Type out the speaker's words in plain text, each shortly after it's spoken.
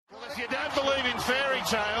don't believe in fairy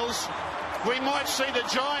tales, we might see the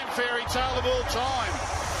giant fairy tale of all time.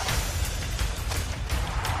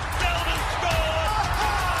 Belden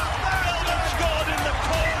scored in the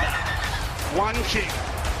corner. One kick,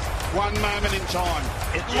 one moment in time.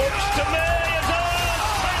 It looks to me as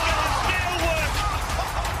steel work.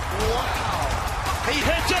 Wow. He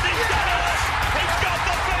hits it, he's got it. He's got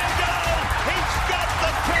the field goal. He's got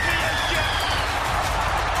the premiership.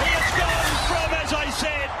 He has gone from, as I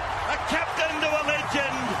said, a captain to a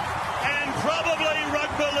legend and probably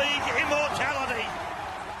rugby league immortality.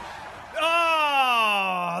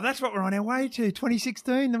 Oh, that's what we're on our way to.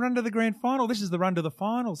 2016, the run to the grand final. This is the run to the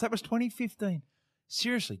finals. That was 2015.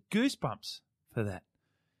 Seriously, goosebumps for that.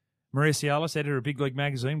 Maria Cialis, editor of Big League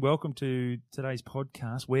Magazine, welcome to today's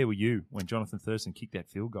podcast. Where were you when Jonathan Thurston kicked that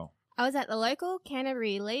field goal? I was at the local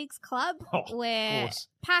Canterbury Leagues Club where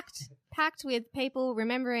packed with people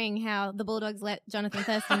remembering how the Bulldogs let Jonathan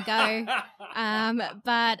Thurston go,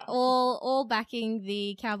 but all backing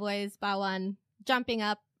the Cowboys bar one, jumping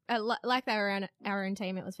up like they were our own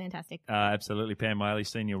team. It was fantastic. Absolutely. Pam Whaley,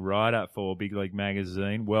 senior writer for Big League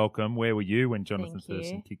Magazine. Welcome. Where were you when Jonathan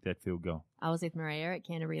Thurston kicked that field goal? I was with Maria at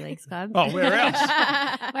Canterbury Leagues Club. Oh, where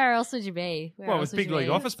else? Where else would you be? Well, it was Big League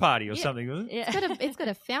office party or something, was it? Yeah. It's got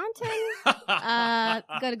a fountain.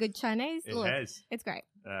 Got a good Chinese. It Look, has. It's great.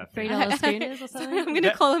 $3 schooners or something. I'm going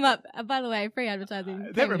to call them up. By the way, free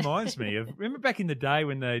advertising. That reminds me of, remember back in the day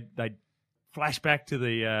when they flash back to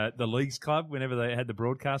the Leagues Club whenever they had the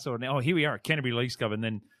broadcast, or now, here we are at Canterbury Leagues Club, and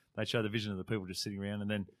then they'd show the vision of the people just sitting around, and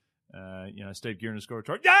then Steve Gearin would score a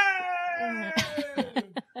try. Yay!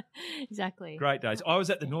 Exactly. Great days. I was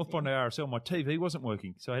at the North Bondi RSL. My TV wasn't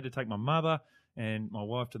working, so I had to take my mother and my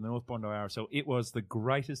wife to the North Bondi RSL. It was the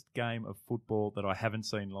greatest game of football that I haven't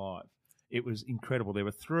seen live. It was incredible. There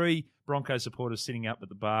were 3 Broncos supporters sitting up at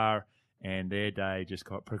the bar, and their day just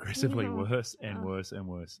got progressively worse and worse and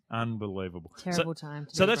worse. Unbelievable. Terrible time.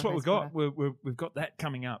 So that's what we've got. We've got that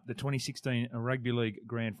coming up, the 2016 Rugby League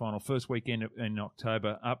Grand Final, first weekend in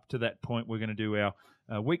October. Up to that point, we're going to do our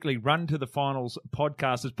weekly Run to the Finals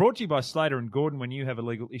podcast. It's brought to you by Slater and Gordon. When you have a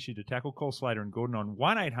legal issue to tackle, call Slater and Gordon on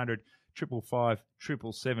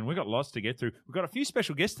 1-800-555-777. We've got lots to get through. We've got a few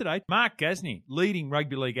special guests today. Mark Gasnier, leading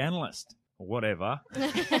rugby league analyst, or whatever.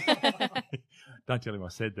 Don't tell him I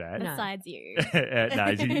said that. Besides you.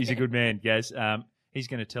 No, he's a good man, Gaz. He's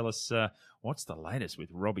going to tell us what's the latest with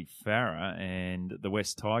Robbie Farah and the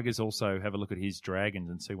West Tigers. Also have a look at his Dragons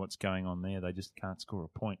and see what's going on there. They just can't score a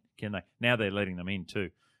point, can they? Now they're letting them in too,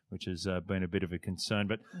 which has been a bit of a concern.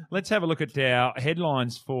 But let's have a look at our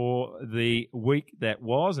headlines for the week that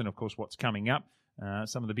was, and of course what's coming up.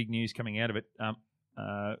 Some of the big news coming out of it.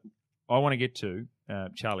 I want to get to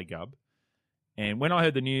Charlie Gubb. And when I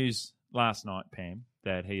heard the news last night, Pam,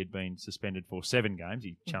 that he had been suspended for 7 games,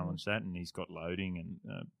 he challenged that, and he's got loading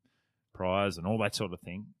and priors and all that sort of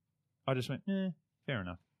thing. I just went, fair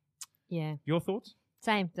enough. Yeah. Your thoughts?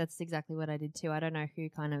 Same. That's exactly what I did too. I don't know who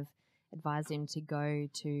kind of advised him to go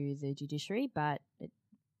to the judiciary, but it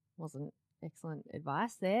wasn't excellent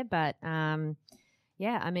advice there. But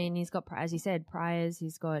yeah, I mean, he's got, as you said, priors.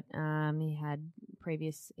 He's got, he had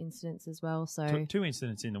previous incidents as well. So 2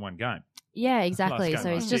 incidents in the one game. Yeah, exactly.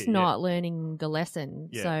 So he's just not yeah. learning the lesson.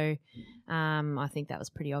 Yeah. So I think that was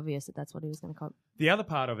pretty obvious that that's what he was going to cop. The other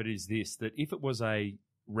part of it is this, that if it was a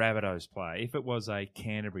Rabbitohs player, if it was a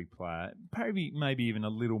Canterbury player, maybe even a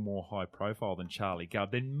little more high profile than Charlie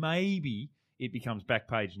Gubb, then maybe it becomes back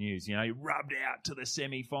page news. You know, he rubbed out to the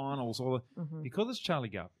semi-finals. Because it's Charlie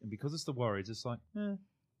Gubb and because it's the Warriors, it's like,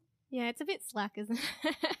 Yeah, it's a bit slack, isn't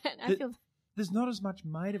it? There's not as much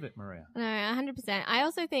made of it, Maria. No, 100%. I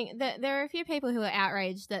also think that there are a few people who are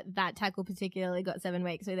outraged that tackle particularly got 7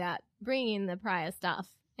 weeks without bringing in the prior stuff.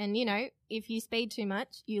 And, you know, if you speed too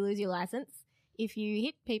much, you lose your license. If you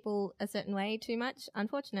hit people a certain way too much,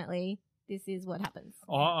 unfortunately, this is what happens.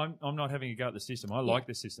 I'm not having a go at the system. I like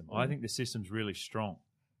the system. I think the system's really strong.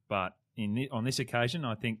 But on this occasion,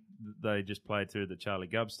 I think they just played through the Charlie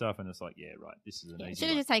Gubb stuff, and it's like, yeah, right, this is an easy Should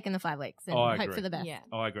have one. just taken the 5 weeks and hope for the best. Yeah.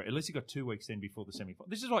 I agree. At least he got 2 weeks in before the semi-final.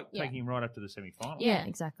 This is like taking him right up to the semi-final. Yeah,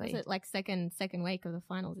 exactly. Is it like second week of the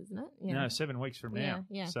finals, isn't it? Yeah. No, 7 weeks from now.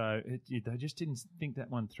 Yeah. So they just didn't think that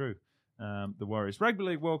one through, the Warriors. Rugby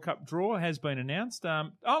League World Cup draw has been announced.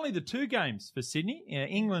 Only the 2 games for Sydney,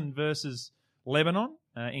 England versus Lebanon,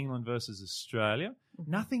 England versus Australia.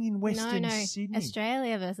 Nothing in Western Sydney.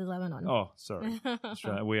 Australia versus Lebanon. Oh, sorry.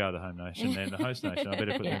 Australia. We are the home nation and the host nation. I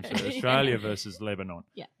better put them to Australia versus Lebanon.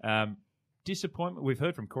 Yeah. Disappointment. We've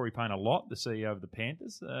heard from Corey Payne a lot, the CEO of the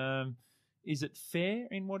Panthers. Is it fair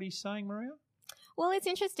in what he's saying, Maria? Well, it's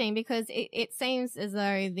interesting because it seems as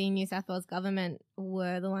though the New South Wales government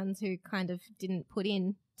were the ones who kind of didn't put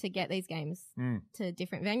in to get these games to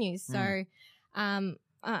different venues. So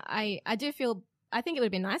I do feel, I think it would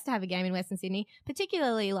have been nice to have a game in Western Sydney,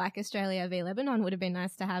 particularly like Australia v Lebanon would have been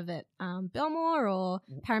nice to have at Belmore or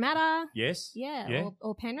Parramatta. Yes. Yeah.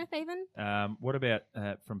 Or Penrith even. What about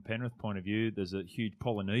from Penrith point of view? There's a huge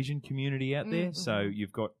Polynesian community out there. So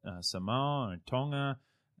you've got Samoa and Tonga,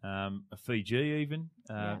 Fiji even.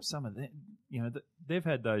 Some of them, they've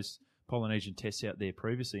had those Polynesian tests out there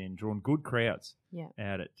previously and drawn good crowds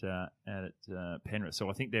out at Penrith. So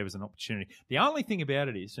I think there was an opportunity. The only thing about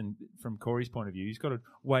it is, and from Corey's point of view, he's got to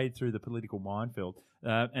wade through the political minefield,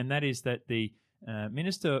 and that is that the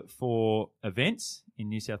Minister for Events in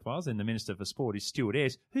New South Wales and the Minister for Sport is Stuart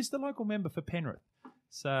Ayres, who's the local member for Penrith.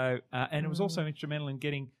 So, and it was also instrumental in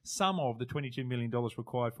getting some of the $22 million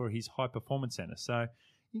required for his high performance centre. So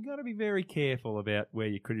you've got to be very careful about where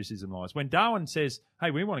your criticism lies. When Darwin says,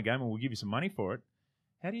 hey, we want a game and we'll give you some money for it,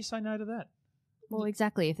 how do you say no to that? Well,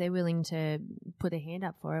 exactly. If they're willing to put their hand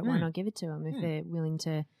up for it, why not give it to them? If they're willing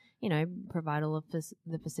to, provide all of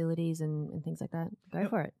the facilities and things like that, go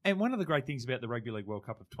for it. And one of the great things about the Rugby League World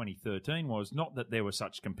Cup of 2013 was not that there were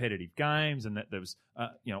such competitive games and that there was,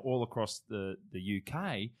 all across the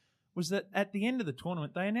UK, was that at the end of the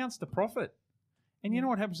tournament, they announced a profit. And you know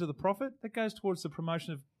what happens to the profit? That goes towards the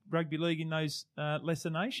promotion of rugby league in those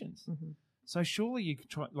lesser nations. So surely you could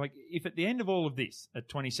try, if at the end of all of this, at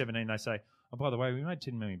 2017, they say, oh, by the way, we made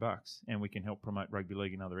 $10 million and we can help promote rugby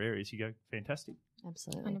league in other areas, you go, fantastic.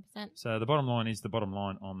 Absolutely. 100%. So the bottom line is the bottom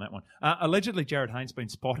line on that one. Allegedly, Jarryd Hayne's been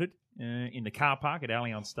spotted in the car park at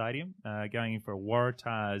Allianz Stadium going in for a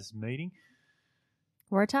Waratahs meeting.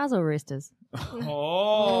 Waratahs or Roosters?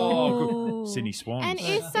 Good. Sydney Swans. And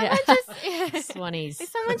is someone just Swannies? Is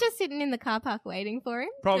someone just sitting in the car park waiting for him?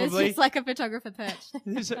 Probably. It's just like a photographer perched.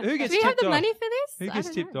 Who gets Do we have tipped the off? money for this? Who I gets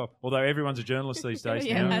don't tipped know. off? Although everyone's a journalist these days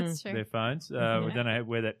Yeah, now. that's true. Their phones. We don't know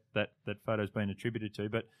where that photo's been attributed to.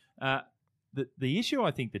 But the issue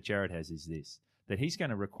I think that Jarryd has is this, that he's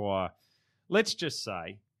going to require, let's just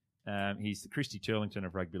say, he's the Christy Turlington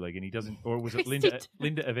of rugby league, and he doesn't, or was it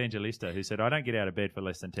Linda Evangelista who said, "I don't get out of bed for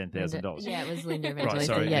less than $10,000." Yeah, it was Linda Evangelista. Right,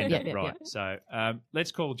 sorry, yeah, Linda, yeah. right. So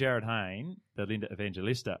let's call Jarryd Hayne the Linda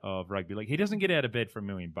Evangelista of rugby league. He doesn't get out of bed for $1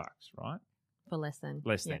 million, right? For less than.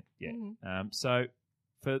 Less than, yeah. So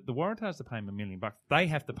for the Waratahs to pay him $1 million, they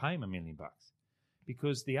have to pay him $1 million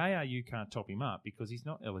because the ARU can't top him up because he's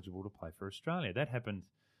not eligible to play for Australia. That happened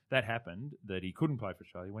that he couldn't play for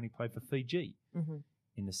Australia when he played for Fiji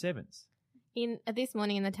in the sevens. This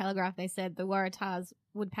morning in the Telegraph, they said the Waratahs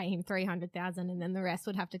would pay him $300,000, and then the rest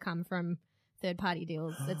would have to come from third-party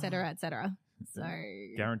deals, et cetera, et cetera. So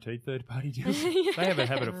guaranteed third-party deals. They have a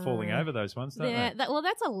habit of falling over those ones, don't they?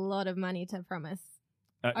 That's a lot of money to promise.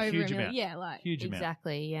 Over huge $1 million. amount. Yeah, huge amount.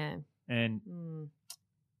 Exactly. Yeah. And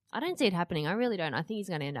I don't see it happening. I really don't. I think he's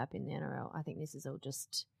going to end up in the NRL. I think this is all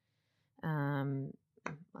just, I don't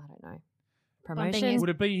know. Promotion. Would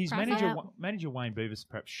it be his manager Wayne Beavis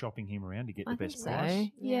perhaps shopping him around to get the best price?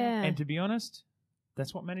 Yeah. And to be honest,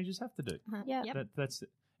 that's what managers have to do. Yeah. That's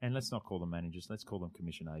and let's not call them managers. Let's call them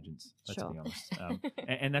commission agents. Let's Sure. be honest.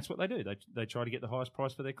 And that's what they do. They try to get the highest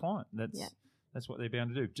price for their client. That's what they're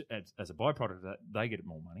bound to do. As a byproduct of that, they get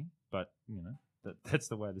more money. But that's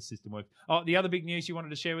the way the system works. Oh, the other big news you wanted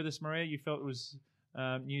to share with us, Maria, you felt it was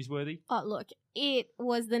newsworthy? Oh, look, it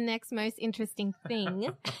was the next most interesting thing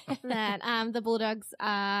that the Bulldogs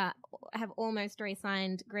have almost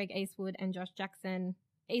re-signed Greg Eastwood and Josh Jackson.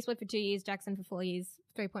 Eastwood for 2 years, Jackson for 4 years,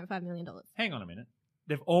 $3.5 million. Hang on a minute.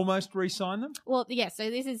 They've almost re-signed them? Well, yeah, so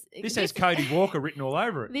this has Cody Walker written all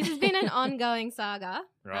over it. This has been an ongoing saga,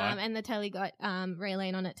 Right. and the Telly got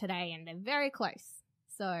re-lean on it today, and they're very close.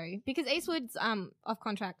 So, because Eastwood's off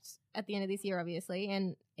contract at the end of this year, obviously,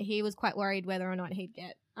 and he was quite worried whether or not he'd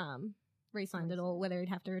get re-signed at all, whether he'd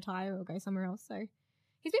have to retire or go somewhere else. So,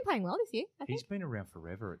 he's been playing well this year, I think. He's been around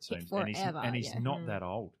forever, it seems. Forever, and he's not that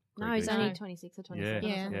old. No, he's Greg only Eastwood. 26 or 27.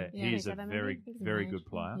 Yeah. He is a 27 very, maybe? very good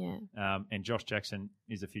player. Yeah. And Josh Jackson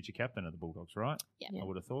is a future captain of the Bulldogs, right? Yeah. I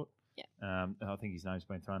would have thought. Yeah. I think his name's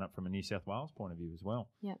been thrown up from a New South Wales point of view as well.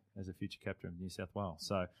 Yeah. As a future captain of New South Wales.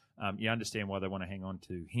 So you understand why they want to hang on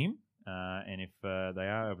to him. And if they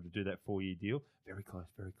are able to do that 4-year deal, very close,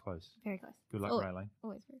 very close. Very close. Good luck, Raylene.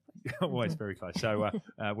 Always very close. Always very close. So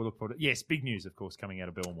we'll look forward to yes, big news, of course, coming out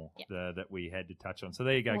of Belmore that we had to touch on. So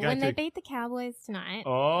there you go. Well, when they beat the Cowboys tonight.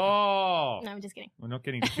 Oh. No, I'm just kidding. We're not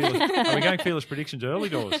getting to fearless. Are we going fearless predictions early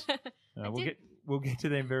doors? We'll get to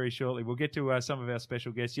them very shortly. We'll get to some of our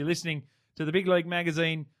special guests. You're listening to the Big League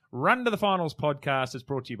Magazine Run to the Finals podcast. It's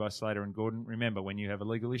brought to you by Slater and Gordon. Remember, when you have a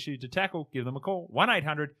legal issue to tackle, give them a call.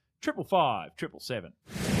 1-800-555-777.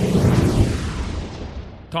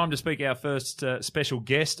 Time to speak our first special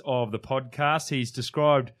guest of the podcast. He's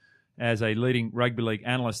described as a leading rugby league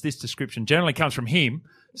analyst. This description generally comes from him,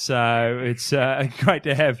 so it's great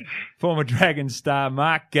to have former Dragons star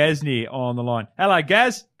Mark Gasnier on the line. Hello,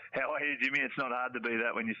 Gaz. How are you, Jimmy? It's not hard to be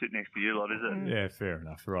that when you sit next to you lot, is it? Yeah, fair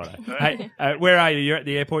enough. Right. Hey, where are you? You're at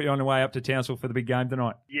the airport. You're on the way up to Townsville for the big game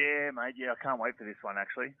tonight. Yeah, mate. Yeah, I can't wait for this one,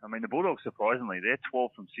 actually. I mean, the Bulldogs, surprisingly, they're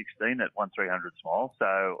 12 from 16 at 1-300 smile.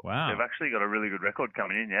 So wow. They've actually got a really good record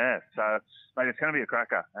coming in, yeah. So, mate, it's going to be a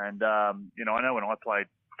cracker. And, I know when I played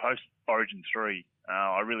post-Origin 3,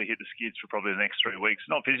 I really hit the skids for probably the next 3 weeks.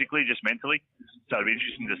 Not physically, just mentally. So it'll be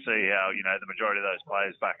interesting to see how, the majority of those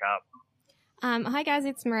players back up. Hi guys,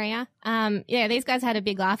 it's Maria. These guys had a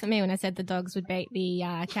big laugh at me when I said the Dogs would beat the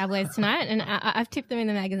Cowboys tonight, and I've tipped them in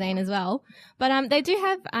the magazine as well. But they do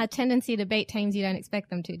have a tendency to beat teams you don't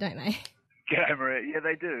expect them to, don't they? G'day, Maria. Yeah,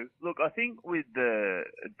 they do. Look, I think with the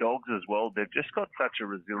Dogs as well, they've just got such a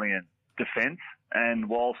resilient defence, and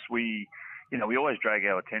whilst we always drag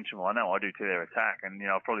our attention, well, I know I do, to their attack, and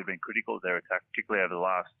I've probably been critical of their attack, particularly over the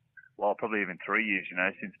last, probably even 3 years,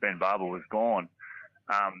 since Ben Barber was gone.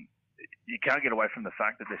 You can't get away from the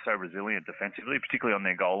fact that they're so resilient defensively, particularly on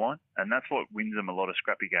their goal line. And that's what wins them a lot of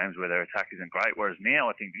scrappy games where their attack isn't great. Whereas now,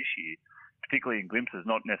 I think this year, particularly in glimpses,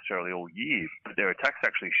 not necessarily all year, but their attack's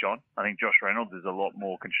actually shone. I think Josh Reynolds is a lot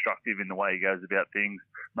more constructive in the way he goes about things.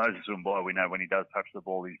 Moses Umbai, we know when he does touch the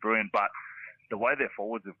ball, he's brilliant. But the way their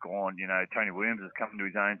forwards have gone, Tony Williams has come to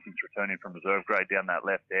his own since returning from reserve grade down that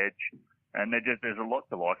left edge. And there's a lot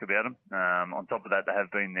to like about them. On top of that, they have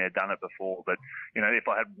been there, done it before. But, if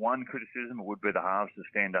I had one criticism, it would be the halves to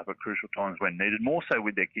stand up at crucial times when needed, more so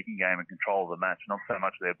with their kicking game and control of the match, not so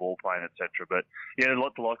much their ball playing, etc. But, yeah, a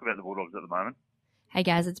lot to like about the Bulldogs at the moment. Hey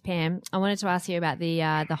guys, it's Pam. I wanted to ask you about the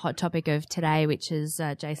hot topic of today, which is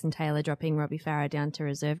Jason Taylor dropping Robbie Farah down to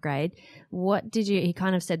reserve grade. He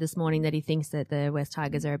kind of said this morning that he thinks that the West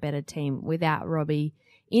Tigers are a better team without Robbie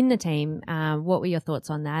in the team. What were your thoughts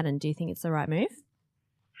on that, and do you think it's the right move?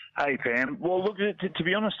 Hey, Pam. Well, look, to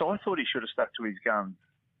be honest, I thought he should have stuck to his guns,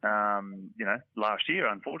 last year.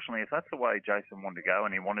 Unfortunately, if that's the way Jason wanted to go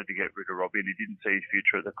and he wanted to get rid of Robbie and he didn't see his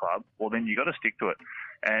future at the club, well, then you got to stick to it.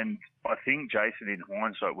 And I think Jason, in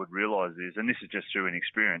hindsight, would realise this, and this is just through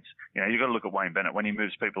inexperience. You've got to look at Wayne Bennett. When he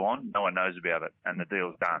moves people on, no one knows about it, and the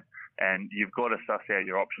deal's done. And you've got to suss out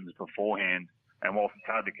your options beforehand. And whilst it's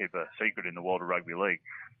hard to keep a secret in the world of rugby league,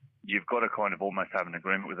 you've got to kind of almost have an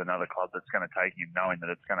agreement with another club that's going to take him, knowing that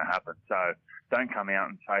it's going to happen. So don't come out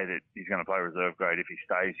and say that he's going to play reserve grade if he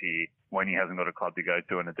stays here when he hasn't got a club to go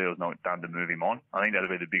to and the deal's not done to move him on. I think that'll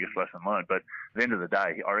be the biggest lesson learned. But at the end of the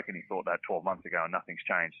day, I reckon he thought that 12 months ago and nothing's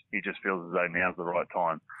changed. He just feels as though now's the right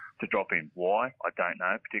time to drop him. Why? I don't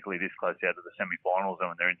know, particularly this close out to the semi-finals and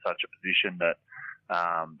when they're in such a position that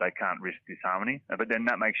they can't risk disharmony. But then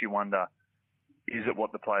that makes you wonder, is it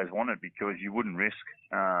what the players wanted? Because you wouldn't risk,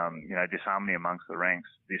 disharmony amongst the ranks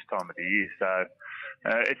this time of the year. So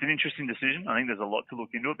it's an interesting decision. I think there's a lot to look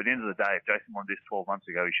into it. But at the end of the day, if Jason wanted this 12 months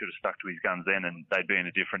ago, he should have stuck to his guns then, and they'd be in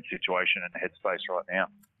a different situation and headspace right now.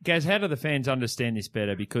 Gaz, how do the fans understand this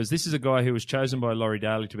better? Because this is a guy who was chosen by Laurie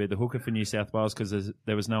Daly to be the hooker for New South Wales because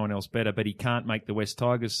there was no one else better, but he can't make the West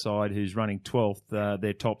Tigers side, who's running 12th,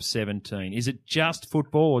 their top 17. Is it just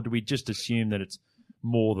football, or do we just assume that it's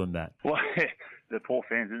more than that? Well, the poor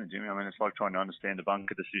fans, isn't it, Jimmy? I mean, it's like trying to understand a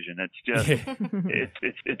bunker decision. It's just,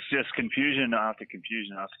 it's just confusion after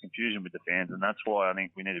confusion after confusion with the fans, and that's why I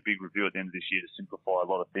think we need a big review at the end of this year to simplify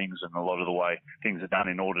a lot of things and a lot of the way things are done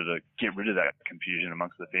in order to get rid of that confusion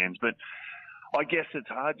amongst the fans. But I guess it's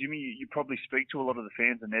hard, Jimmy. You probably speak to a lot of the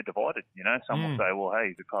fans and they're divided. Some will say, well,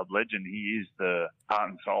 hey, he's a club legend. He is the heart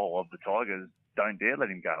and soul of the Tigers. Don't dare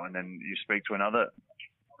let him go. And then you speak to another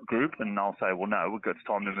group and they'll say, well, no, it's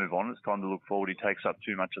time to move on. It's time to look forward. He takes up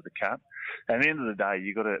too much of the cap. And at the end of the day,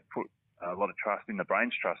 you've got to put a lot of trust in the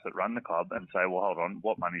brains trust that run the club and say, well, hold on,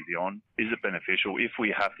 what money is he on? Is it beneficial? If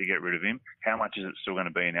we have to get rid of him, how much is it still going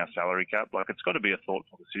to be in our salary cap? Like, it's got to be a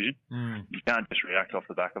thoughtful decision. You can't just react off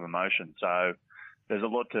the back of emotion. So there's a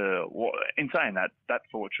lot to, in saying that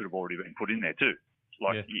thought should have already been put in there too.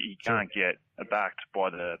 Like, you can't get backed by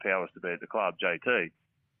the powers to be at the club, JT,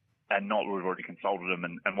 and not we've already consulted them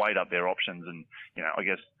and weighed up their options and, I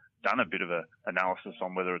guess done a bit of a analysis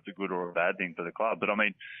on whether it's a good or a bad thing for the club. But I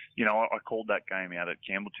mean, I called that game out at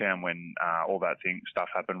Campbelltown when all that stuff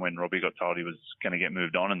happened when Robbie got told he was going to get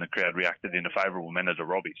moved on and the crowd reacted in a favourable manner to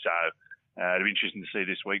Robbie. So it'll be interesting to see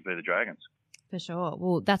this week by the Dragons. For sure.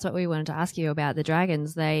 Well, that's what we wanted to ask you about the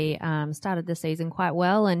Dragons. They started the season quite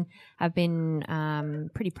well and have been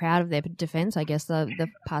pretty proud of their defence, I guess, the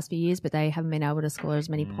past few years, but they haven't been able to score as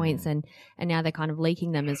many points, and now they're kind of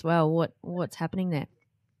leaking them as well. What's happening there?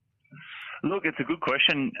 Look, it's a good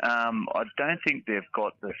question. I don't think they've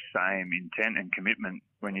got the same intent and commitment.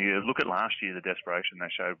 When you look at last year, the desperation they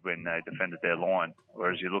showed when they defended their line,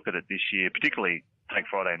 whereas you look at it this year, particularly take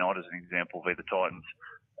Friday night as an example, v the Titans,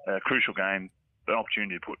 a crucial game, an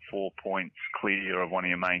opportunity to put 4 points clear of one of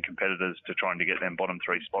your main competitors to trying to get them bottom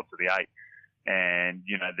 3 spots of the 8. And,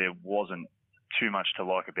 there wasn't too much to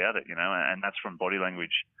like about it, and that's from body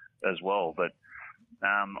language as well. But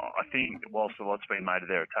I think whilst a lot's been made of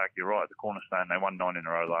their attack, you're right, the cornerstone, they won 9 in a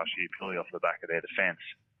row last year purely off the back of their defence.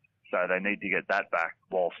 So they need to get that back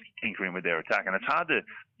whilst tinkering with their attack. And it's hard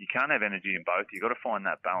you can't have energy in both. You've got to find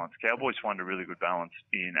that balance. Cowboys find a really good balance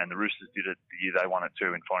and the Roosters did it the year they won it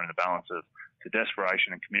too, in finding the balance of the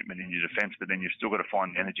desperation and commitment in your defence, but then you've still got to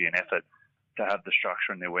find the energy and effort to have the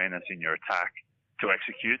structure and the awareness in your attack to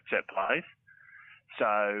execute set plays. So,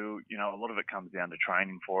 a lot of it comes down to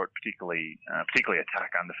training for it, particularly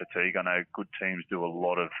attack under fatigue. I know good teams do a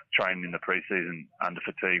lot of training in the preseason under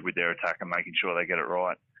fatigue with their attack and making sure they get it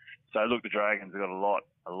right. So, look, the Dragons have got a lot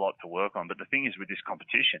to work on. But the thing is with this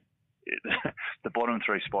competition, the bottom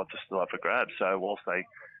 3 spots are still up for grabs. So, whilst they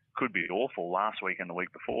could be awful last week and the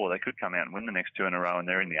week before, they could come out and win the next 2 in a row and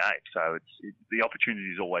they're in the 8. So, the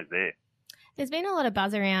opportunity is always there. There's been a lot of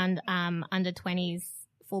buzz around under 20s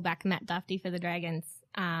fullback Matt Duffy for the Dragons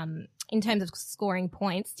in terms of scoring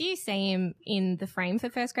points. Do you see him in the frame for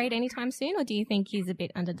first grade anytime soon, or do you think he's a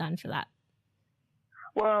bit underdone for that?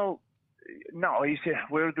 Well, no, he's a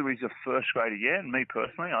first grader yet, and me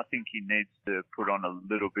personally, I think he needs to put on a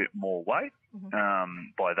little bit more weight.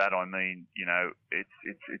 Mm-hmm. By that I mean, it's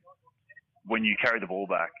when you carry the ball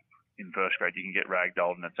back in first grade, you can get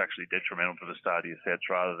ragdolled, and it's actually detrimental to the start of your sets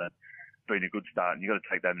rather than being a good start. And you've got to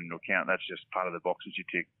take that into account. That's just part of the boxes you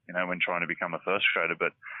tick, when trying to become a first grader.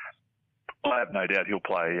 But I have no doubt he'll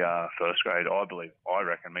play first grade. I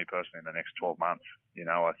reckon, me personally, in the next 12 months.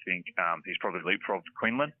 I think he's probably leapfrogged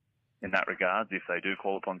Quinlan in that regard. If they do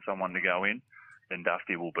call upon someone to go in, then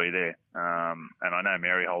Dufty will be there. And I know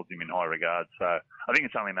Mary holds him in high regard. So I think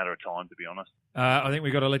it's only a matter of time, to be honest. I think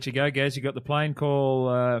we've got to let you go, Gaz. You've got the plane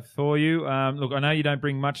call for you. Look, I know you don't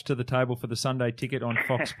bring much to the table for the Sunday ticket on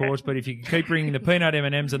Fox Sports, but if you can keep bringing the peanut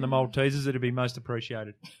M&Ms and the Maltesers, it'd be most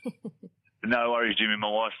appreciated. No worries, Jimmy. My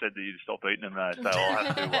wife said that you'd stop eating them, though, so I'll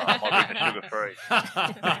have to I'll bring the sugar-free.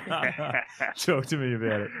 Talk to me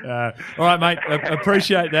about it. All right, mate.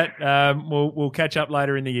 Appreciate that. We'll catch up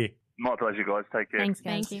later in the year. My pleasure, guys. Take care. Thanks,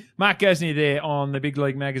 guys. Thank you. Mark Gasnier there on the Big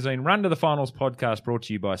League Magazine Run to the Finals podcast, brought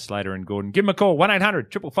to you by Slater and Gordon. Give them a call,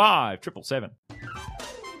 1-800-555-777.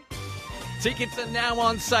 Tickets are now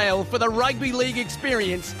on sale for the Rugby League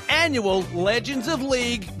Experience annual Legends of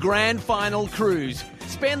League Grand Final Cruise.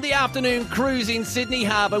 Spend the afternoon cruise in Sydney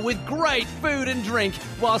Harbour with great food and drink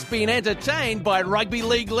whilst being entertained by Rugby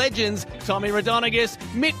League legends Tommy Radonigas,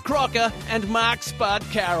 Mick Crocker and Mark Spud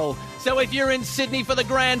Carroll. So if you're in Sydney for the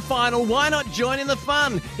grand final, why not join in the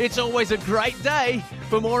fun? It's always a great day.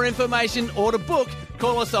 For more information or to book,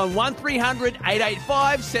 call us on 1300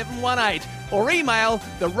 885 718 or email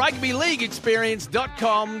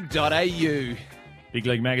therugbyleagueexperience.com.au. Big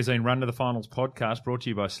League Magazine Run to the Finals podcast, brought to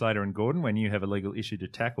you by Slater and Gordon. When you have a legal issue to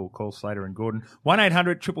tackle, call Slater and Gordon,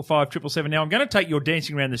 1-800-555-777. Now, I'm going to take your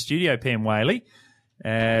dancing around the studio, Pam Whaley,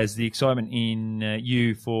 as the excitement in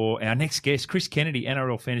you for our next guest, Chris Kennedy,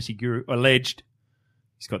 NRL Fantasy Guru, alleged.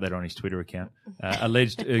 He's got that on his Twitter account.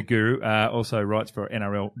 Alleged guru, also writes for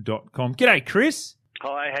NRL.com. G'day, Chris.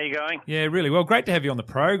 Hi, how you going? Yeah, really well. Great to have you on the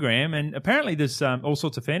program. And apparently there's all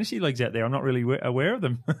sorts of fantasy leagues out there. I'm not really aware of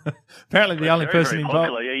them. Apparently the only person very involved.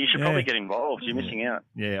 Popular. Yeah, you should probably get involved. You're missing out.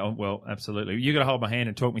 Yeah, well, absolutely. You got to hold my hand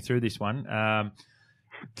and talk me through this one.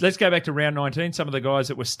 Let's go back to round 19. Some of the guys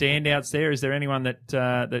that were standouts there. Is there anyone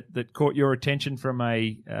that caught your attention from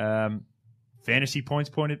a fantasy points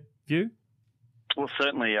point of view? Well,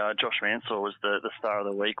 certainly Josh Mansour was the star of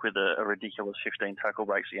the week with a ridiculous 15 tackle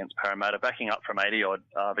breaks against Parramatta, backing up from 80-odd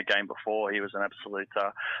the game before. He was an absolute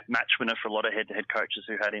match winner for a lot of head-to-head coaches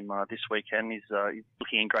who had him this weekend. He's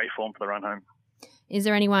looking in great form for the run home. Is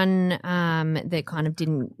there anyone that kind of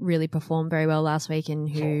didn't really perform very well last week and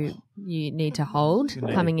who you need to hold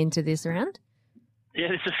coming into this round? Yeah,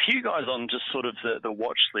 there's a few guys on just sort of the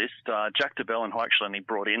watch list. Jack DeBellin, who I actually only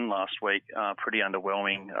brought in last week, pretty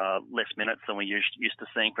underwhelming. Less minutes than we used to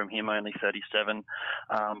seeing from him, only 37.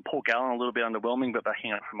 Paul Gallen, a little bit underwhelming, but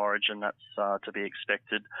backing up from Origin, that's to be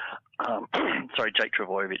expected. Sorry, Jake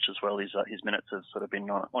Travojevic as well. His minutes have sort of been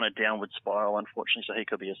on a downward spiral, unfortunately, so he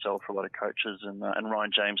could be a sell for a lot of coaches. And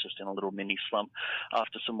Ryan James just in a little mini slump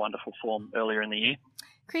after some wonderful form earlier in the year.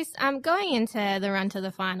 Chris, going into the run to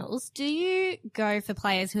the finals, do you go for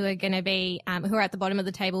players who are going to be, who are at the bottom of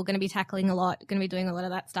the table, going to be tackling a lot, going to be doing a lot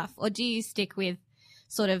of that stuff? Or do you stick with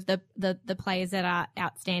sort of the players that are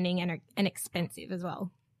outstanding and expensive as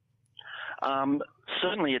well?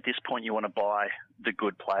 Certainly at this point you want to buy the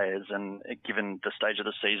good players, and given the stage of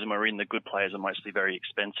the season we're in, the good players are mostly very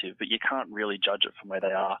expensive, but you can't really judge it from where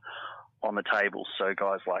they are on the table. So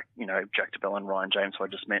guys like, Jack DeBellin and Ryan James, who I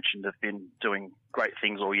just mentioned, have been doing great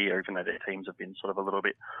things all year, even though their teams have been sort of a little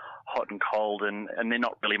bit hot and cold, and they're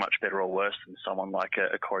not really much better or worse than someone like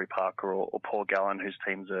a Corey Parker or Paul Gallen, whose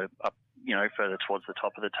teams are up, further towards the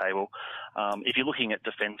top of the table. If you're looking at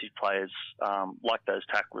defensive players like those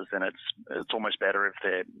tacklers, then it's almost better if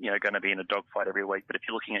they're going to be in a dogfight every week. But if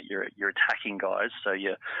you're looking at your attacking guys, so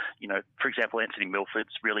for example, Anthony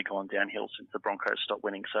Milford's really gone downhill since the Broncos stopped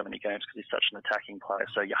winning so many games because he's such an attacking player.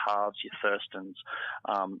 So your halves, your Thurstons,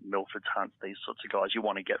 Milford's, Hunts, these sorts of guys you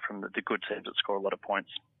want to get from the good teams that score a lot of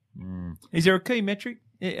points. Is there a key metric?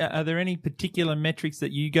 Are there any particular metrics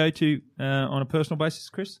that you go to on a personal basis,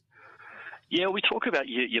 Chris? Yeah, we talk about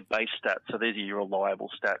your base stats. So these are your reliable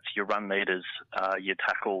stats, your run meters, your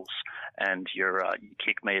tackles, and your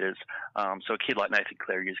kick meters. So a kid like Nathan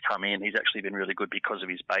Cleary who's come in, he's actually been really good because of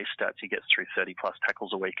his base stats. He gets through 30-plus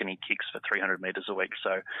tackles a week and he kicks for 300 metres a week.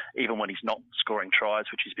 So even when he's not scoring tries,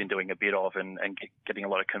 which he's been doing a bit of, and getting a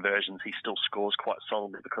lot of conversions, he still scores quite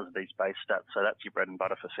solidly because of these base stats. So that's your bread and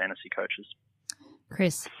butter for fantasy coaches.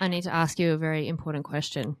 Chris, I need to ask you a very important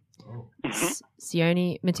question.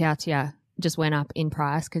 Sione Matautia just went up in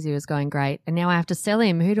price because he was going great, and now I have to sell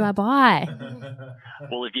him. Who do I buy?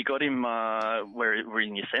 Well, have you got him where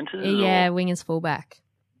in your centres? Yeah, wingers fullback.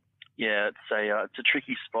 Yeah, it's a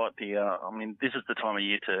tricky spot. This is the time of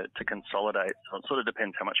year to consolidate. So it sort of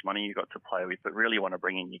depends how much money you got to play with, but really you want to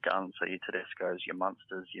bring in your guns, so your Tedescos, your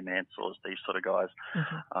Munsters, your Mansours, these sort of guys.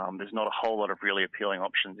 Mm-hmm. There's not a whole lot of really appealing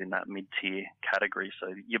options in that mid-tier category.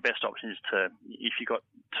 So your best option is if you've got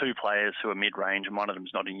two players who are mid-range and one of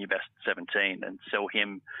them's not in your best 17, then sell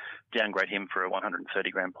him, downgrade him for a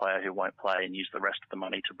 130-grand player who won't play, and use the rest of the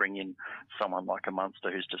money to bring in someone like a Munster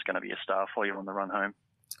who's just going to be a star for you on the run home.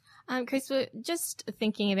 Chris, we're just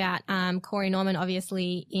thinking about Corey Norman,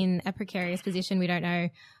 obviously in a precarious position. We don't know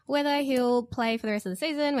whether he'll play for the rest of the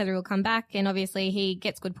season, whether he'll come back, and obviously he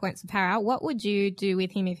gets good points for Para. What would you do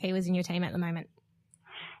with him if he was in your team at the moment?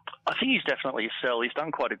 I think he's definitely a sell. He's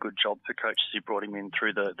done quite a good job for coaches who brought him in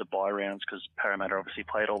through the bye rounds, because Parramatta obviously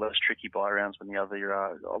played all those tricky bye rounds when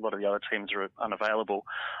a lot of the other teams are unavailable.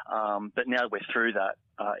 But now we're through that.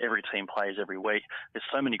 Every team plays every week. There's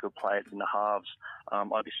so many good players in the halves.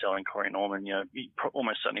 I'd be selling Corey Norman. He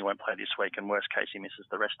almost certainly won't play this week, and worst case he misses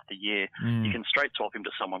the rest of the year. You can straight swap him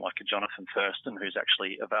to someone like a Jonathan Thurston, who's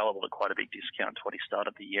actually available at quite a big discount to what he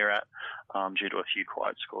started the year at, due to a few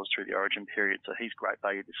quiet scores through the Origin period. So he's great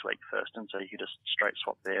value this week, Thurston. So you can just straight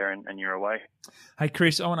swap there and you're away. Hey,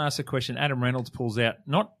 Chris, I want to ask a question. Adam Reynolds pulls out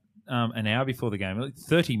not an hour before the game,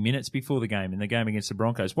 30 minutes before the game in the game against the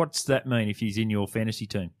Broncos. What's that mean if he's in your fantasy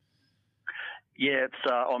team? Yeah, it's.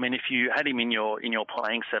 If you had him in your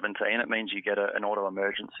playing 17, it means you get an auto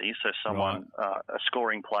emergency. So someone, a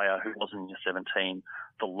scoring player who wasn't in your 17,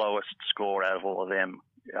 the lowest score out of all of them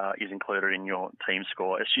is included in your team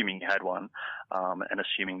score, assuming you had one, and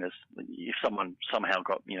assuming if someone somehow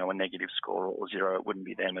got a negative score or zero, it wouldn't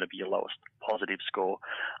be them; it'd be your lowest positive score.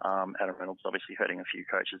 Adam Reynolds obviously hurting a few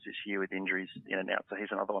coaches this year with injuries in and out, so he's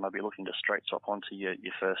another one I'd be looking to straight swap onto your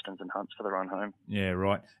Thurstons and Hunts for the run home. Yeah,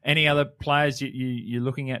 right. Any other players you're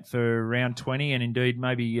looking at for round 20, and indeed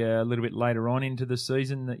maybe a little bit later on into the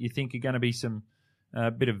season, that you think are going to be some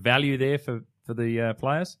bit of value there for the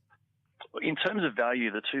players? In terms of value,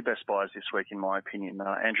 the two best buys this week, in my opinion,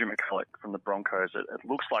 Andrew McCulloch from the Broncos. It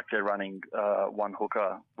looks like they're running one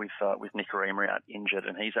hooker with Nikorima out injured,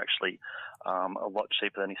 and he's actually a lot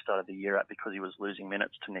cheaper than he started the year at, because he was losing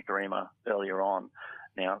minutes to Nikorima earlier on.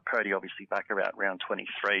 Now, Cody obviously back about round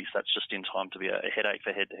 23, so that's just in time to be a headache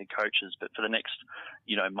for head-to-head coaches. But for the next,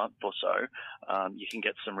 month or so, you can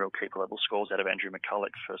get some real keeper-level scores out of Andrew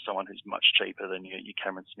McCulloch for someone who's much cheaper than your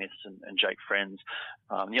Cameron Smiths and Jake Friends.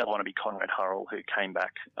 The other one would be Conrad Hurrell, who came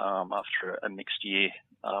back after a mixed year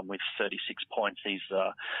with 36 points. He's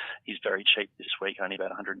very cheap this week, only about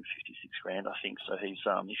 156 grand, I think. So he's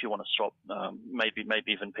if you want to swap, maybe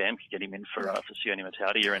even Pam could get him in for Sione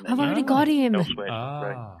Mataudia. And I've already got him. Elsewhere.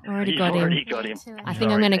 Already got him. I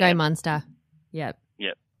think I'm going to go Munster. Yep.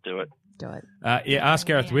 Yep. Do it. Ask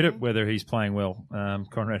Gareth Widdop whether he's playing well.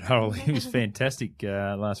 Conrad Hurrell, he was fantastic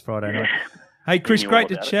last Friday night. Hey, Chris, great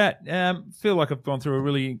to chat. Feel like I've gone through a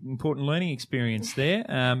really important learning experience there.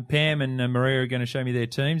 Pam and Maria are going to show me their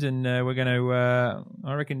teams, and we're going to,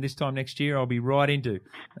 I reckon this time next year, I'll be right into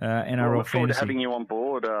NRL look forward Fantasy. to having you on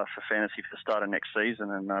board for Fantasy for the start of next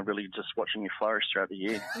season, and really just watching you flourish throughout the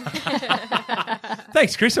year.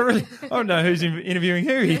 Thanks, Chris. I don't know who's interviewing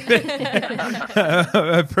who here.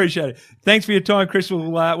 I appreciate it. Thanks for your time, Chris.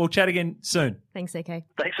 We'll chat again soon. Thanks, CK.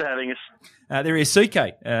 Thanks for having us. There is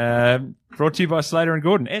CK, brought to you by Slater and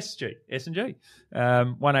Gordon, S&G,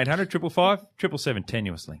 1-800-555-777,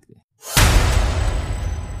 tenuous link there.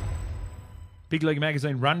 Big League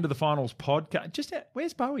Magazine Run to the Finals podcast.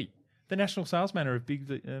 Where's Bowie, the national sales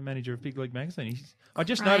manager of Big League Magazine? I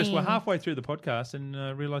just noticed we're halfway through the podcast and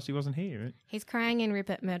realised he wasn't here. He's crying in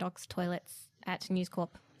Rupert Murdoch's toilets at News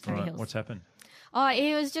Corp. Surrey Hills. What's happened? Oh,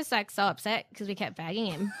 he was just so upset because we kept bagging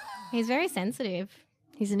him. He's very sensitive.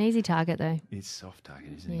 He's an easy target, though. He's a soft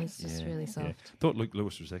target, isn't he? He's just really soft. Yeah. Thought Luke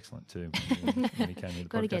Lewis was excellent too when he came in the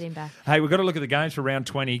Got to get him back. Hey, we've got to look at the games for round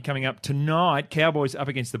 20 coming up tonight. Cowboys up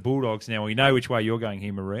against the Bulldogs. Now, we know which way you're going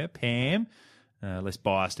here, Maria. Pam, less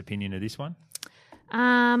biased opinion of this one.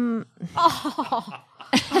 That's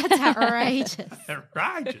outrageous.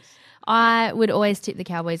 Outrageous. I would always tip the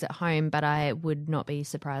Cowboys at home, but I would not be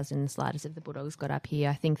surprised in the slightest if the Bulldogs got up here.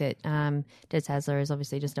 I think that Des Hasler is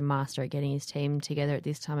obviously just a master at getting his team together at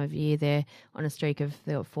this time of year. They're on a streak of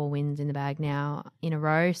 4 wins in the bag now in a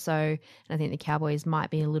row. So I think the Cowboys might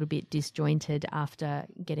be a little bit disjointed after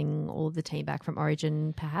getting all of the team back from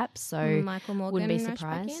Origin, perhaps. So Michael Morgan wouldn't be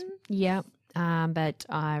surprised. Yeah, but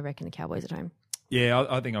I reckon the Cowboys at home. Yeah,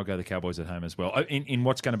 I think I'll go the Cowboys at home as well. In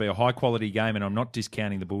what's going to be a high-quality game, and I'm not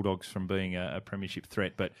discounting the Bulldogs from being a premiership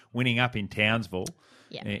threat, but winning up in Townsville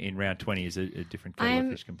in round 20 is a different kettle of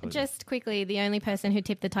fish completely. Just quickly, the only person who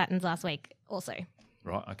tipped the Titans last week also.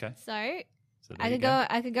 Right, okay. So I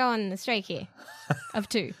could go on the streak here of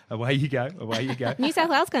 2. Away you go. New South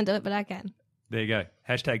Wales can't do it, but I can. There you go.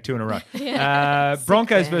 Hashtag 2 in a row.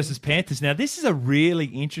 Broncos versus Panthers. Now, this is a really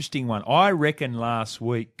interesting one. I reckon last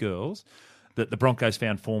week, girls, that the Broncos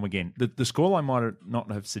found form again. The scoreline might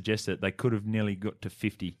not have suggested they could have nearly got to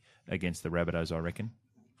 50 against the Rabbitohs, I reckon.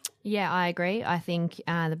 Yeah, I agree. I think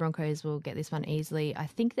the Broncos will get this one easily. I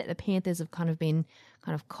think that the Panthers have kind of been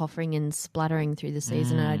coughing and spluttering through the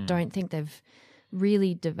season, and I don't think they've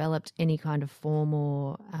really developed any kind of form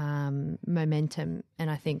or momentum.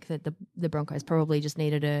 And I think that the Broncos probably just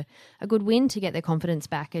needed a good win to get their confidence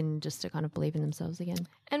back and just to kind of believe in themselves again.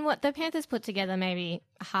 And what the Panthers put together, maybe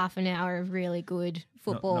half an hour of really good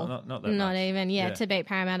football. Not that much. Even, to beat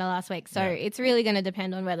Parramatta last week. So it's really going to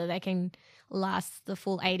depend on whether they can last the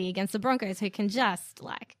full 80 against the Broncos, who can just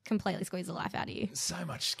completely squeeze the life out of you. So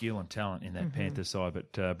much skill and talent in that Panthers side,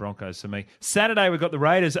 but Broncos for me. Saturday we've got the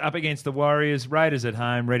Raiders up against the Warriors. Raiders at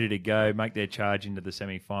home, ready to go, make their charge into the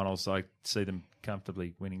semi-finals. I see them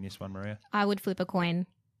comfortably winning this one, Maria. I would flip a coin.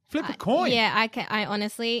 Flip a coin? Yeah, I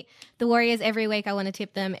honestly, the Warriors, every week I want to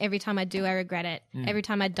tip them. Every time I do, I regret it. Every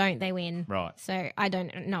time I don't, they win. Right. So I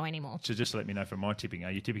don't know anymore. So just let me know from my tipping.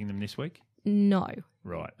 Are you tipping them this week? No.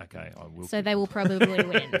 Right, okay. I will. So they will probably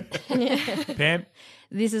win. Pam?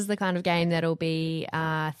 This is the kind of game that'll be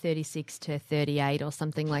 36-38 or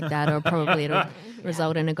something like that, or probably it'll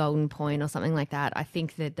result in a golden point or something like that. I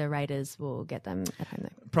think that the Raiders will get them at home, though.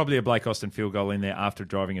 Probably a Blake Austin field goal in there after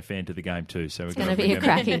driving a fan to the game too. So it's going to be a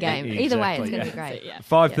cracking game. Exactly, either way, it's going to be great.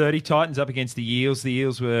 5:30, Titans up against the Eels. The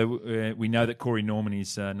Eels were, we know that Corey Norman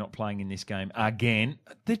is not playing in this game again.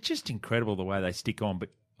 They're just incredible the way they stick on, but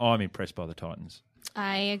I'm impressed by the Titans.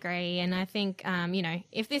 I agree, and I think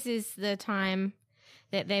if this is the time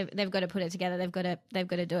that they've got to put it together, they've got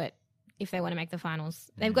to do it if they want to make the finals.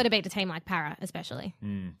 They've got to beat a team like Para, especially.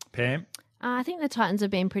 Pam? I think the Titans have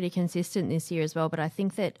been pretty consistent this year as well, but I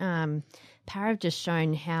think that Para have just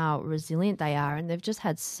shown how resilient they are, and they've just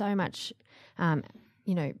had so much,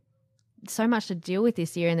 so much to deal with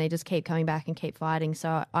this year, and they just keep coming back and keep fighting.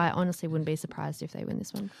 So I honestly wouldn't be surprised if they win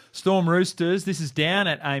this one. Storm Roosters, this is down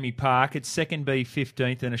at Amy Park. It's second B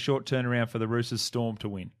 15th and a short turnaround for the Roosters Storm to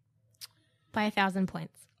win. By 1,000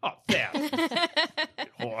 points. Oh, 1,000.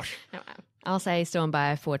 Gosh. I'll say Storm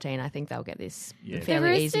by 14. I think they'll get this fairly the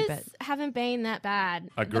Roosters easy. But haven't been that bad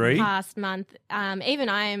Agree. the past month. Even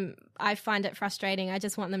I I find it frustrating. I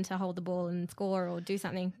just want them to hold the ball and score or do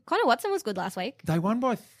something. Connor Watson was good last week. They won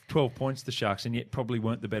by 12 points, the Sharks, and yet probably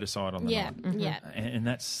weren't the better side on the night. Yeah. And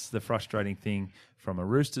that's the frustrating thing from a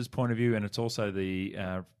Roosters point of view, and it's also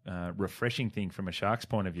the refreshing thing from a Sharks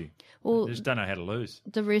point of view. Well, they just don't know how to lose.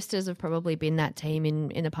 The Roosters have probably been that team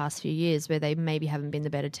in the past few years where they maybe haven't been the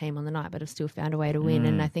better team on the night, but have still found a way to win,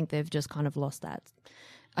 and I think they've just kind of lost that.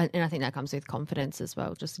 And I think that comes with confidence as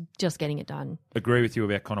well, just getting it done. Agree with you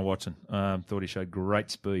about Connor Watson. Thought he showed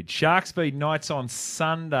great speed. Shark Speed Nights on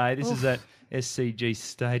Sunday. This is at SCG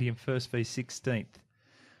Stadium, first v 16th.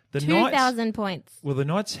 2,000 points. Well, the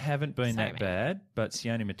Knights haven't been that bad, but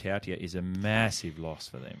Sione Matautia is a massive loss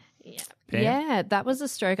for them. Yeah. Pam? Yeah, that was a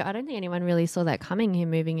stroke. I don't think anyone really saw that coming,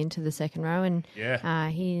 him moving into the second row, and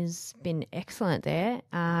he's been excellent there.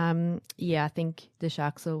 I think the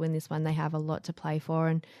Sharks will win this one. They have a lot to play for,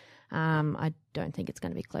 and I don't think it's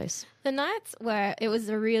going to be close. The Knights it was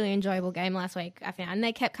a really enjoyable game last week, I found. And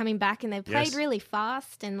they kept coming back, and they played really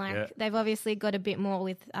fast, and they've obviously got a bit more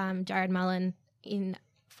with Jarryd Mullen in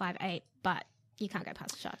 5'8", but you can't go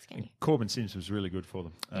past the Sharks, can you? Corbin Sims was really good for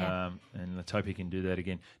them, and let's hope he can do that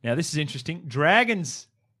again. Now, this is interesting. Dragons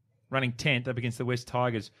running 10th up against the West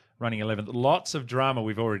Tigers running 11th. Lots of drama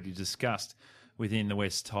we've already discussed within the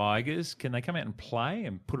West Tigers. Can they come out and play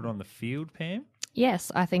and put it on the field, Pam?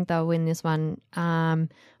 Yes, I think they'll win this one. I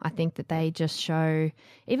think that they just show,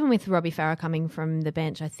 even with Robbie Farah coming from the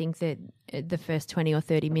bench, I think that the first 20 or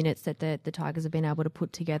 30 minutes that the Tigers have been able to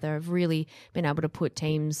put together have really been able to put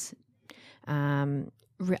teams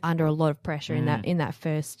under a lot of pressure in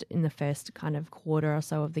the first kind of quarter or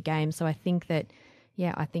so of the game. So I think that,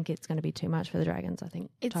 I think it's going to be too much for the Dragons. I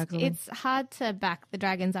think it's hard to back the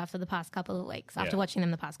Dragons after the past couple of weeks, after watching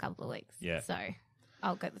them the past couple of weeks. Yeah. So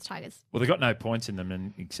I'll go with the Tigers. Well, they've got no points in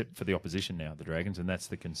them except for the opposition now, the Dragons, and that's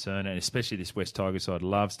the concern. And especially this West Tigers side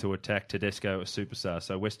loves to attack Tedesco, a superstar.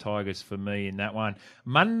 So West Tigers for me in that one.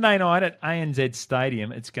 Monday night at ANZ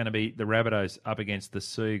Stadium, it's going to be the Rabbitohs up against the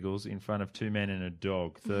Seagulls in front of 2 men and a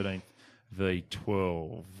dog, 13th v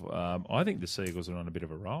 12. I think the Seagulls are on a bit of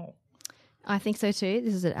a roll. I think so too.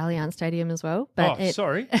 This is at Allianz Stadium as well. But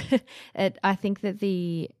sorry. I think that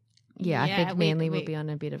I think Manly will be on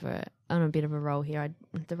a bit of a roll here.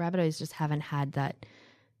 The Rabbitohs just haven't had that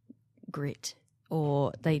grit,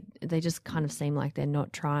 or they just kind of seem like they're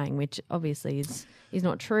not trying, which obviously is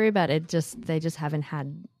not true. But they just haven't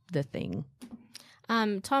had the thing.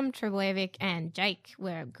 Tom Trebojevic and Jake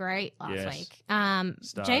were great last week.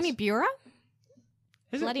 Jamie Buhrer.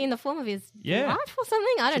 Bloody in the form of his life or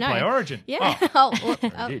something. I don't know. Play Origin. Yeah.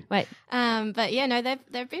 Wait. But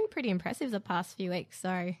they've been pretty impressive the past few weeks.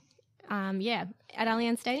 So, at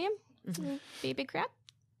Allianz Stadium, be a big crowd.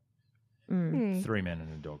 3 men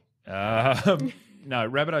and a dog. No,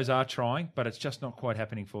 Rabbitohs are trying, but it's just not quite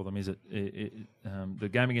happening for them, is it? The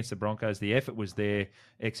game against the Broncos, the effort was there,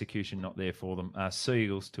 execution not there for them.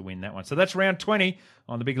 Seagulls to win that one. So that's round 20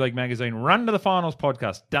 on the Big League Magazine Run to the Finals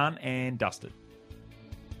podcast. Done and dusted.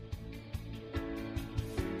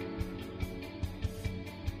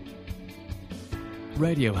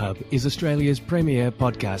 Radio Hub is Australia's premier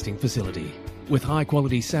podcasting facility. With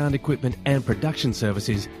high-quality sound equipment and production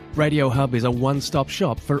services, Radio Hub is a one-stop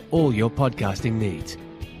shop for all your podcasting needs.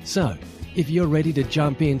 So, if you're ready to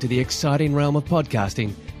jump into the exciting realm of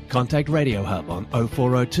podcasting, contact Radio Hub on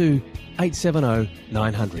 0402 870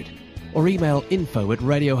 900 or email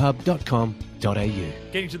info@radiohub.com.au.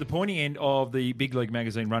 Getting to the pointy end of the Big League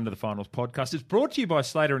Magazine Run to the Finals podcast is brought to you by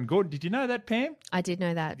Slater and Gordon. Did you know that, Pam? I did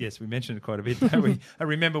know that. Yes, we mentioned it quite a bit. Don't we?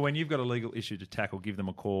 Remember, when you've got a legal issue to tackle, give them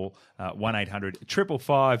a call,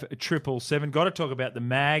 1-800-555-777. Got to talk about the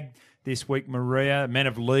mag this week, Maria, Men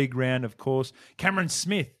of League round, of course. Cameron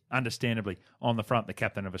Smith, understandably, on the front, the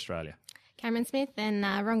captain of Australia. Cameron Smith and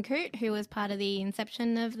Ron Coote, who was part of the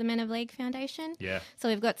inception of the Men of League Foundation. Yeah. So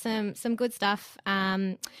we've got some good stuff.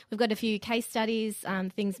 We've got a few case studies,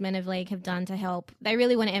 things Men of League have done to help. They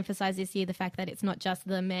really want to emphasise this year the fact that it's not just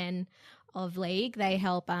the men of league. They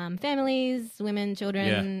help families, women,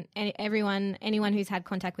 children, anyone who's had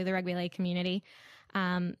contact with the rugby league community.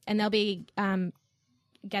 And they'll be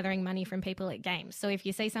gathering money from people at games. So if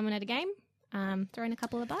you see someone at a game, throw in a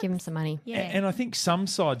couple of bucks. Give them some money. Yeah. And I think some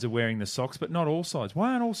sides are wearing the socks, but not all sides.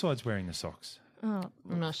 Why aren't all sides wearing the socks? Oh,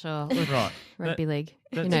 I'm not sure. Right. Rugby league.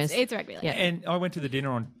 Who knows? It's rugby league. Yeah. And I went to the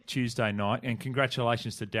dinner on Tuesday night, and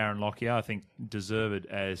congratulations to Darren Lockyer. I think deserved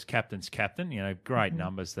as captain's captain. Great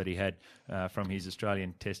numbers that he had from his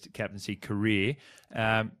Australian Test captaincy career.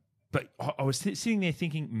 But I was sitting there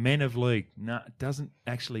thinking, men of league, it doesn't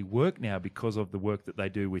actually work now because of the work that they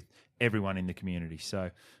do with everyone in the community.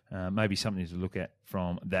 So maybe something to look at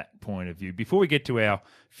from that point of view. Before we get to our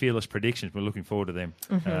fearless predictions, we're looking forward to them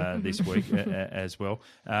this week as well.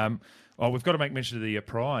 We've got to make mention of the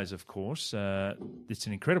prize, of course. It's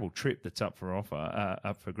an incredible trip that's up for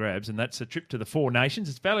grabs, and that's a trip to the Four Nations.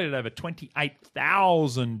 It's valued at over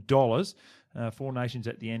 $28,000. Four Nations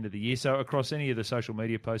at the end of the year. So across any of the social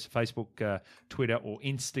media posts, Facebook, Twitter or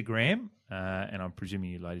Instagram, and I'm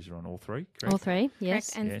presuming you ladies are on all three, correct? All three, yes.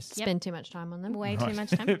 Correct. And yes. Spend too much time on them. Way too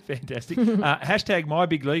much time. Fantastic. Hashtag My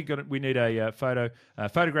Big League. We need a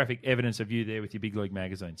photographic evidence of you there with your Big League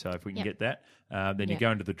magazine. So if we can get that, then you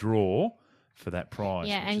go into the draw for that prize.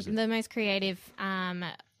 Yeah, and the most creative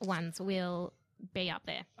ones will be up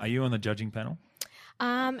there. Are you on the judging panel?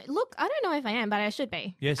 Look, I don't know if I am, but I should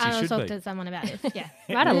be. Yes, you should be. I'll talk to someone about it. Yeah.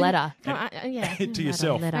 Write a letter. To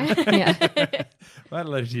yourself. Write a letter. Write a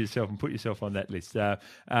letter to yourself and put yourself on that list. Now,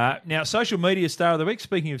 social media star of the week.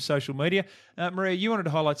 Speaking of social media, Maria, you wanted to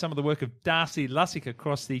highlight some of the work of Darcy Lussick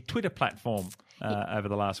across the Twitter platform over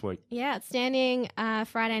the last week. Yeah, outstanding.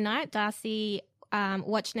 Friday night, Darcy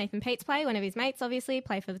watched Nathan Peats play, one of his mates, obviously,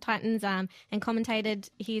 play for the Titans, and commentated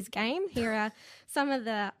his game. Here are some of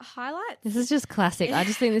the highlights. This is just classic. I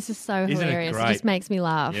just think this is so hilarious. It just makes me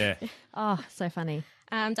laugh. Yeah. Oh, so funny.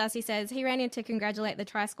 Darcy says he ran in to congratulate the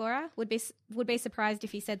try scorer. Would be surprised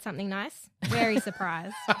if he said something nice. Very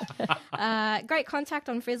surprised. Great contact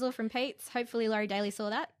on Frizzle from Peats. Hopefully Laurie Daly saw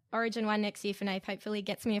that. Origin 1 next year for Nape hopefully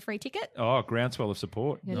gets me a free ticket. Oh, groundswell of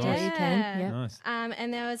support. Nice. You can. Yeah. Nice.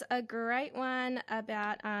 And there was a great one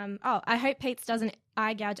about, I hope Peats doesn't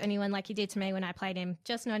eye gouge anyone like he did to me when I played him,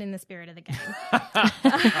 just not in the spirit of the game.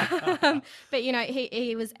 But,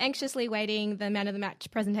 he was anxiously waiting the man of the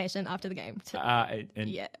match presentation after the game.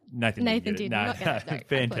 Nathan did not get it.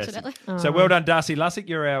 Fantastic. So well done, Darcy Lussick.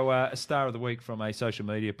 You're our star of the week from a social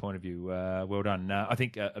media point of view. Well done. I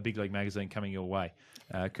think a Big League magazine coming your way.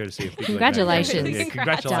 Courtesy of Big Congratulations. League magazine.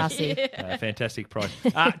 Congratulations, Darcy. Fantastic prize.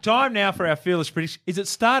 Time now for our fearless prediction. Is it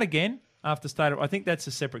start again? After State of, I think that's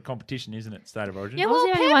a separate competition, isn't it? State of Origin. Yeah, well,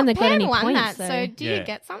 Pam won that. So do you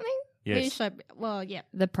get something? Yes.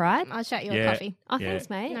 The pride? I'll shout you a coffee. Oh,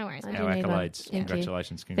 thanks, mate. No worries. Our accolades.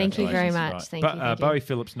 Congratulations. Thank you very much. Right. Thank you. Bowie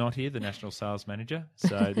Phillips not here, the National Sales Manager,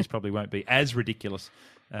 so this probably won't be as ridiculous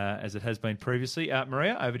as it has been previously.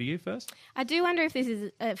 Maria, over to you first. I do wonder if this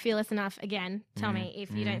is fearless enough again. Tell me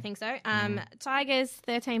if you don't think so. Tigers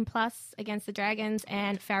 13 plus against the Dragons,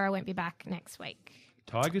 and Farah won't be back next week.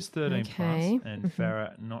 Tigers 13 plus and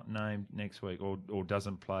Farah not named next week or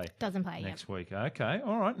doesn't play. Next week. Okay.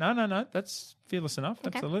 All right. No. That's fearless enough.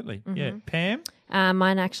 Okay. Absolutely. Mm-hmm. Yeah. Pam?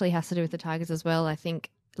 Mine actually has to do with the Tigers as well. I think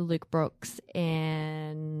Luke Brooks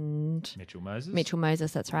and Mitchell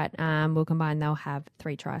Moses, that's right. Will combine. They'll have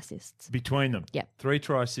 3 try assists. Between them? Yep. 3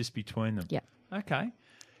 try assists between them? Yep. Okay.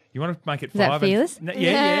 You want to make it 5? Is that fearless?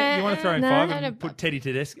 Yeah. You want to throw in 5 and put Teddy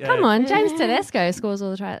Tedesco. Come on, James Tedesco scores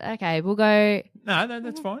all the tries. Okay, we'll go. No,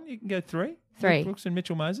 that's fine. You can go 3. 3. Brooks and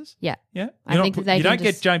Mitchell Moses. Yeah. Yeah. I think you don't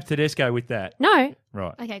get James Tedesco with that. No.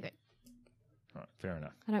 Right. Okay, good. Right. Fair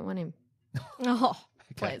enough. I don't want him. Oh.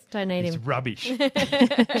 Okay. Please. Don't need him. It's rubbish.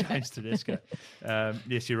 James Tedesco.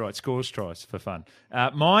 Yes, you're right. Scores tries for fun.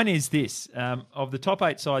 Mine is this. Of the top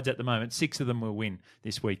 8 sides at the moment, 6 of them will win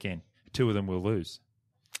this weekend. 2 of them will lose.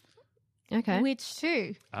 Okay. Which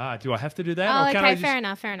 2? Do I have to do that? Oh, or can okay. I just,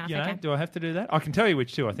 Fair enough. Okay. Do I have to do that? I can tell you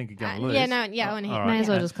which 2 I think are going to lose. Yeah, I want to hear. Right. May as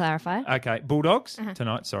well just clarify. Okay. Bulldogs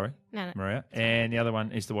tonight, sorry. No. Maria. And the other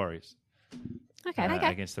one is the Warriors. Okay.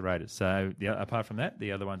 Against the Raiders. So apart from that,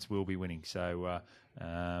 the other ones will be winning. So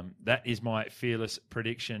that is my fearless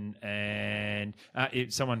prediction. And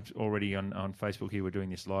someone already on Facebook here, we're doing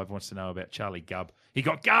this live, wants to know about Charlie Gubb. He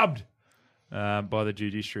got gubbed by the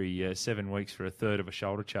judiciary 7 weeks for a third of a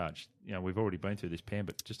shoulder charge. We've already been through this, Pam,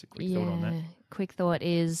 but just a quick thought on that. Quick thought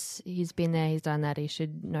is he's been there, he's done that. He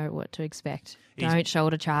should know what to expect. Don't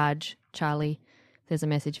shoulder charge, Charlie. There's a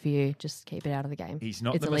message for you. Just keep it out of the game. He's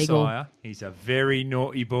not it's the illegal. Messiah. He's a very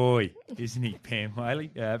naughty boy, isn't he, Pam Whaley?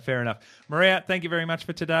 Fair enough. Maria, thank you very much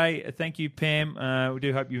for today. Thank you, Pam. We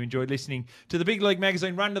do hope you enjoyed listening to the Big League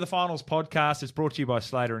Magazine Run to the Finals podcast. It's brought to you by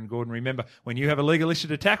Slater and Gordon. Remember, when you have a legal issue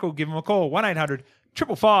to tackle, give them a call,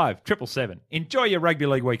 1-800-555-777. Enjoy your rugby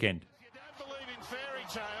league weekend. If you don't believe in fairy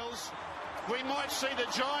tales, we might see the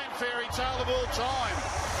giant fairy tale of all time.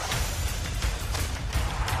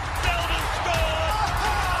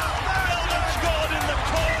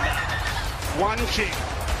 One kick,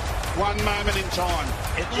 one moment in time.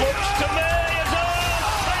 It looks to me as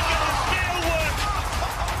though taking the steel work.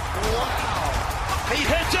 Wow. He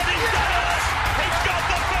hits it.